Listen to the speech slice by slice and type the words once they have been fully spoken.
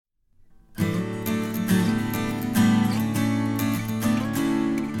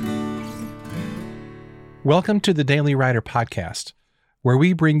Welcome to the Daily Writer Podcast, where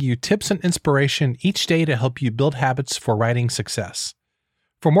we bring you tips and inspiration each day to help you build habits for writing success.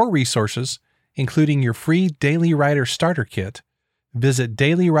 For more resources, including your free Daily Writer Starter Kit, visit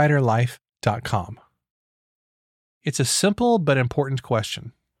dailywriterlife.com. It's a simple but important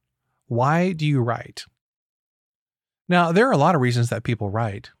question. Why do you write? Now, there are a lot of reasons that people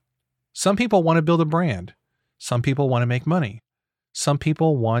write. Some people want to build a brand. Some people want to make money. Some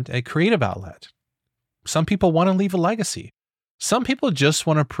people want a creative outlet. Some people want to leave a legacy. Some people just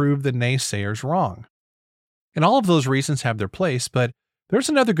want to prove the naysayers wrong. And all of those reasons have their place, but there's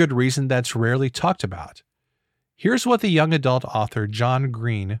another good reason that's rarely talked about. Here's what the young adult author John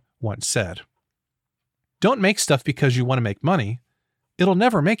Green once said. Don't make stuff because you want to make money. It'll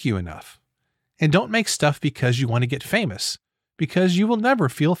never make you enough. And don't make stuff because you want to get famous, because you will never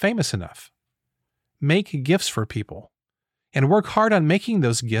feel famous enough. Make gifts for people. And work hard on making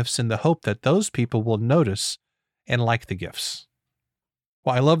those gifts in the hope that those people will notice and like the gifts.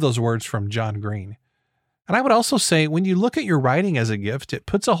 Well, I love those words from John Green. And I would also say when you look at your writing as a gift, it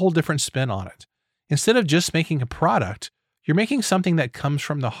puts a whole different spin on it. Instead of just making a product, you're making something that comes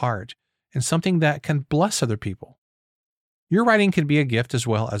from the heart and something that can bless other people. Your writing can be a gift as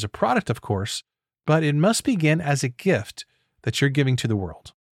well as a product, of course, but it must begin as a gift that you're giving to the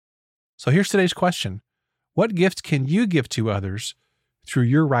world. So here's today's question. What gift can you give to others through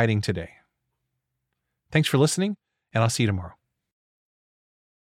your writing today? Thanks for listening, and I'll see you tomorrow.